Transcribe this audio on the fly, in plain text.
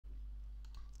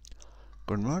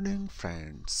Good morning,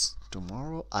 friends.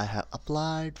 Tomorrow I have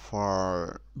applied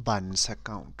for Binance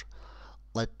account.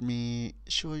 Let me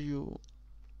show you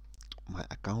my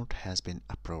account has been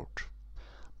approved.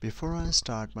 Before I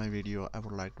start my video, I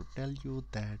would like to tell you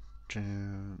that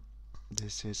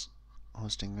this is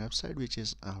hosting website which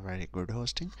is a very good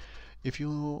hosting. If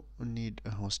you need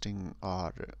a hosting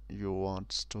or you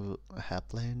want to have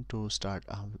plan to start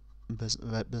a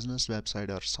business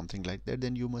website or something like that,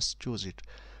 then you must choose it.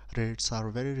 Rates are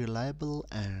very reliable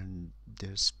and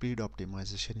their speed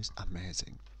optimization is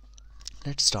amazing.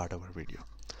 Let's start our video.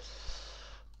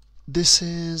 This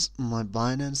is my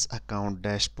Binance account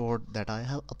dashboard that I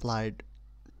have applied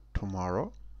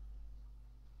tomorrow.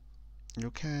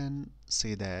 You can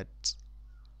see that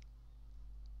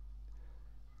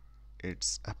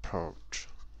it's approved.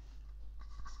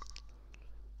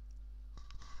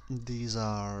 These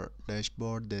are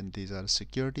dashboard, then these are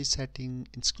security setting.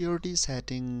 In security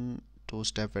setting,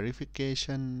 two-step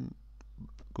verification,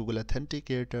 Google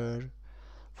Authenticator,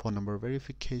 phone number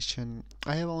verification.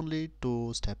 I have only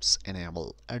two steps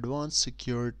enabled: advanced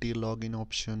security login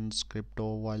options,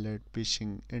 crypto wallet,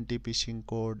 phishing, anti-phishing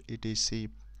code, etc.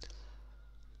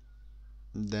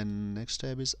 Then next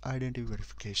tab is identity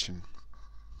verification.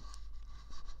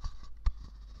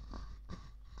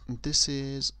 This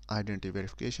is identity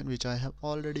verification which I have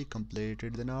already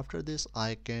completed. Then after this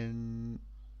I can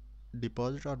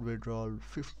deposit or withdraw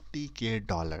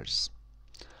 $50,000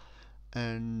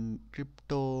 and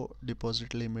crypto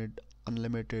deposit limit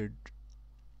unlimited,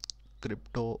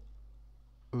 crypto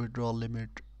withdrawal limit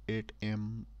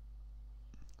 8M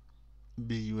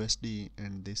BUSD,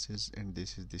 and this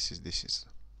is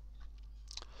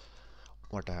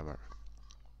whatever.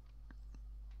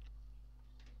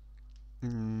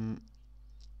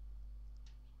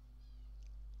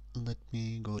 Let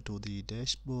me go to the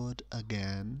dashboard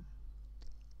again.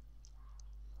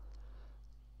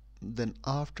 Then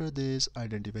after this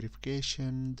identity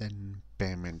verification, then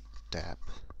payment tab.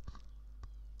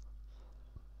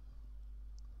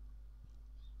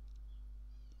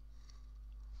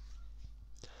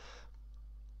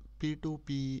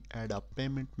 P2P, add a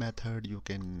payment method. You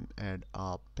can add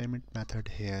a payment method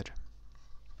here.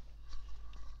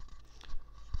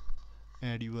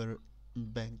 Add your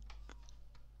bank.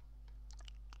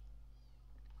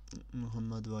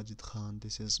 Muhammad Wajid Khan,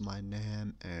 this is my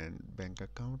name and bank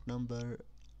account number,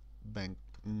 bank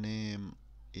name,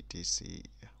 etc.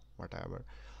 whatever.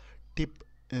 Tip: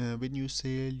 when you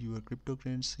sell your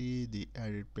cryptocurrency, the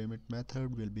added payment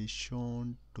method will be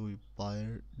shown to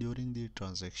buyer during the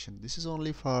transaction. This is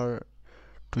only for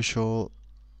to show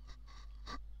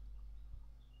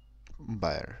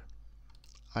buyer.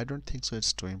 I don't think so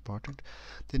it's too important.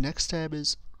 The next tab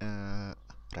is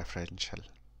referential.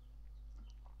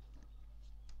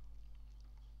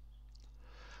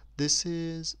 This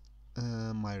is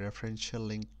my referential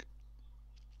link.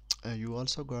 You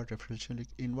also got referential link.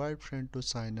 Invite friend to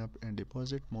sign up and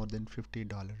deposit more than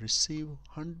 $50. Receive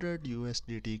 100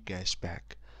 USDT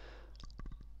cashback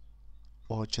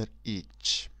voucher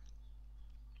each.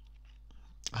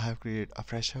 I have created a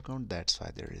fresh account, that's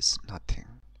why there is nothing.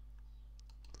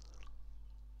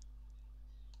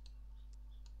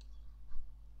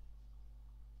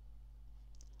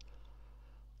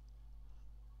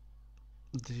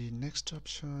 The next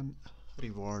option,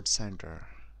 reward center.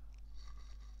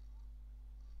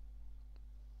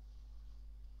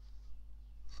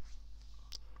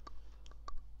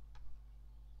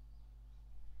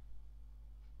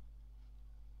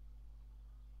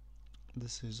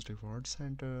 This is reward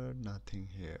center, nothing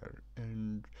here.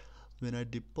 And when I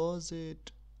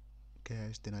deposit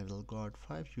cash, then I will got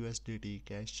 5 USDT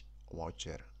cash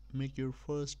voucher. Make your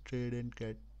first trade and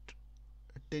get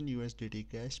 10 USDT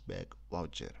cashback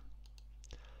voucher.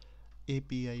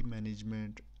 API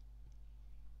management,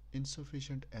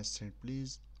 insufficient asset,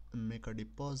 please make a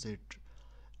deposit.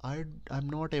 I'm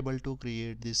not able to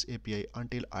create this API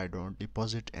until I don't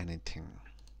deposit anything.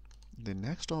 The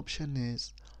next option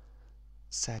is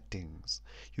settings.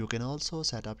 You can also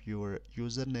set up your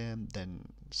username, then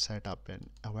set up an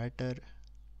avatar,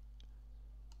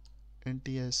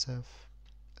 NTSF,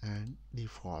 and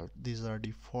default. These are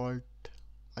default.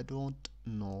 I don't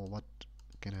know what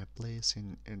can I place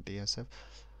in NTSF.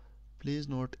 Please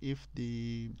note, if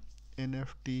the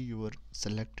NFT your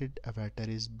selected avatar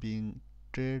is being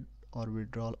trade or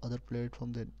withdrawal other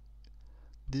platform, then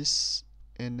this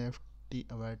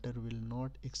NFT avatar will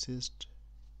not exist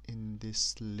in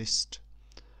this list.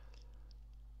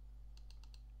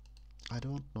 I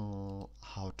don't know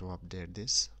how to update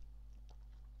this.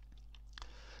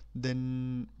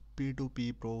 Then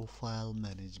P2P profile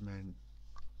management.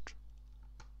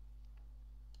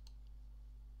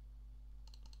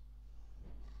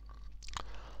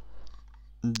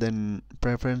 Then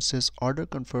preferences, order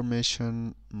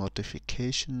confirmation,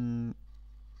 notification,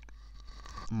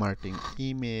 marketing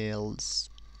emails,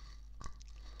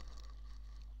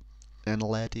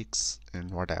 analytics,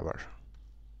 and whatever.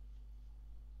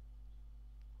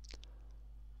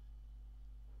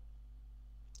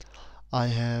 I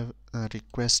have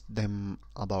request them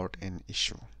about an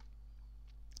issue.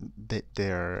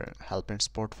 Their help and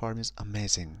support form is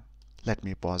amazing. Let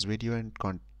me pause video and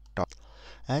contact.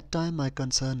 At time my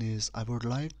concern is I would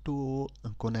like to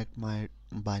connect my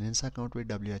Binance account with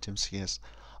WHMCS.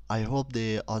 I hope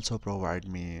they also provide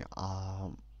me a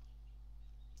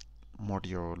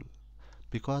module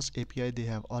because API they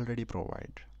have already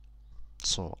provided,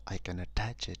 so I can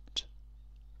attach it.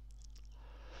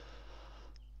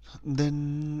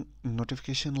 Then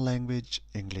notification language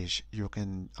English. You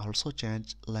can also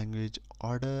change language,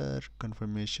 order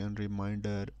confirmation,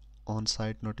 reminder,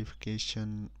 on-site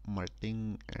notification,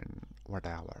 marketing, and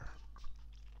whatever.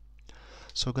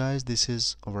 So guys, this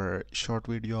is our short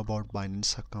video about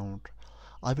Binance account.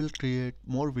 I will create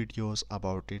more videos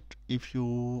about it. If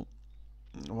you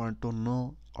want to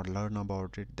know or learn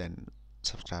about it, then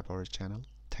subscribe our channel.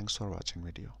 Thanks for watching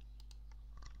video.